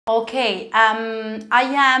Okay, I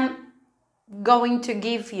am going to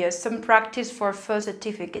give you some practice for first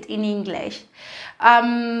certificate in English.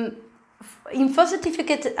 In first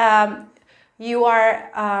certificate, you are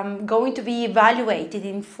going to be evaluated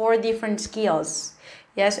in 4 different skills.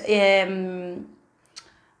 Yes,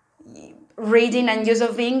 reading and use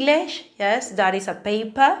of English, yes, that is a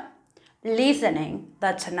paper. Listening,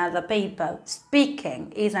 that's another paper.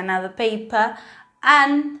 Speaking is another paper.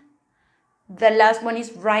 And the last one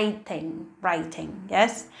is writing,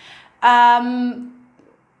 yes.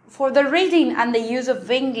 For the reading and the use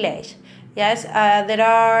of English, yes, there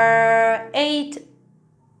are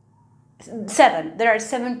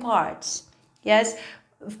 7 parts, yes.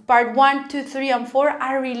 Part 1, 2, 3, and 4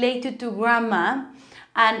 are related to grammar,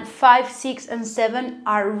 and 5, 6, and 7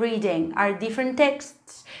 are reading, are different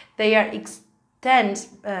texts. They are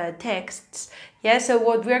extensive texts, yes. So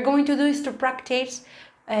what we are going to do is to practice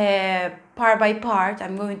part by part.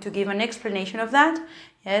 I'm going to give an explanation of that,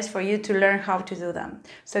 yes, for you to learn how to do them.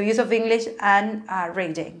 So use of English and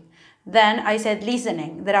reading. Then I said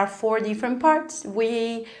listening. There are 4 different parts.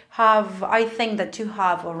 I think that you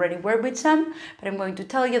have already worked with some, but I'm going to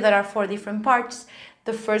tell you there are 4 different parts.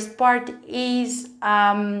 The first part is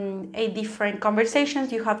 8 different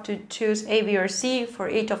conversations. You have to choose A, B, or C for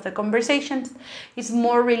each of the conversations. It's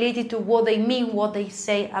more related to what they mean, what they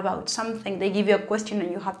say about something. They give you a question and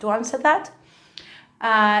you have to answer that.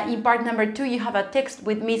 In part number 2, you have a text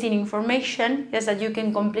with missing information, yes, that you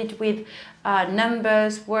can complete with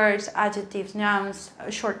numbers, words, adjectives, nouns,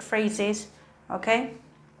 short phrases, okay?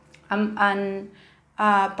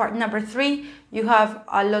 Part number 3, you have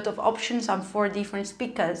a lot of options and 4 different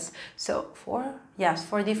speakers. So 4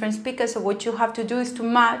 different speakers. So what you have to do is to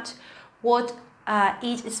match what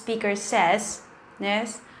each speaker says,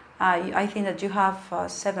 yes. I think that you have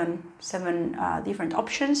 7 different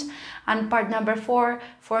options. And part number 4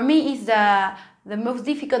 for me is the most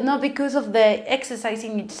difficult, not because of the exercise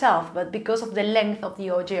in itself, but because of the length of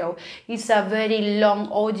the audio. It's a very long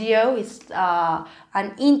audio. It's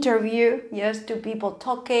an interview, yes, 2 people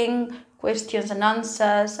talking, questions and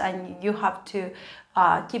answers, and you have to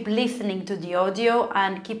keep listening to the audio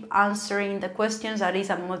and keep answering the questions. That is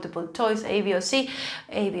a multiple choice, A, B, or C.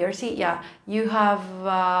 A, B, or C, yeah. You have,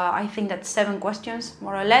 I think that's 7 questions,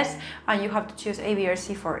 more or less, and you have to choose A, B, or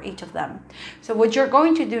C for each of them. So what you're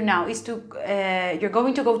going to do now is you're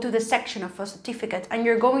going to go to the section of a certificate, and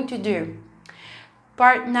you're going to do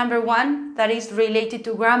part number 1, that is related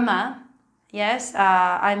to grammar, yes,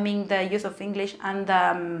 I mean the use of English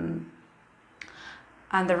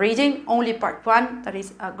and the reading, only part 1, that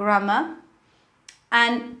is grammar,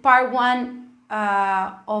 and part 1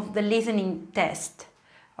 of the listening test.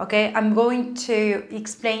 Okay, I'm going to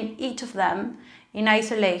explain each of them in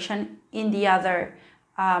isolation in the other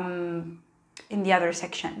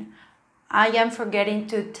section. I am forgetting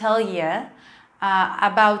to tell you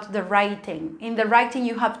about the writing. In the writing,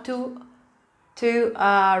 you have two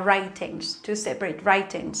separate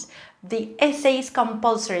writings. The essay is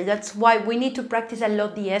compulsory. That's why we need to practice a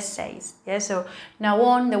lot the essays. Yeah? So now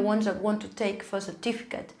on, the ones that want to take for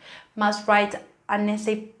certificate must write an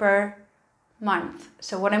essay per month.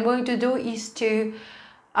 So what I'm going to do is to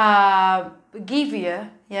give you,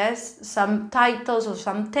 yes, some titles or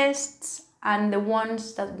some tests, and the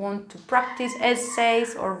ones that want to practice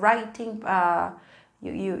essays or writing,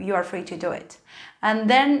 you are free to do it. And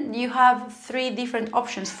then you have 4 different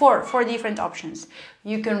options.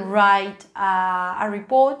 You can write a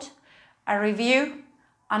report, a review,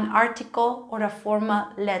 an article, or a formal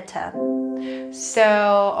letter.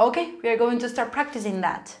 So, okay, we are going to start practicing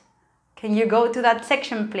that. Can you go to that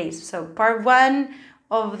section, please? So part 1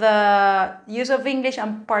 of the use of English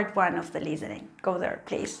and part 1 of the listening. Go there,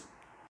 please.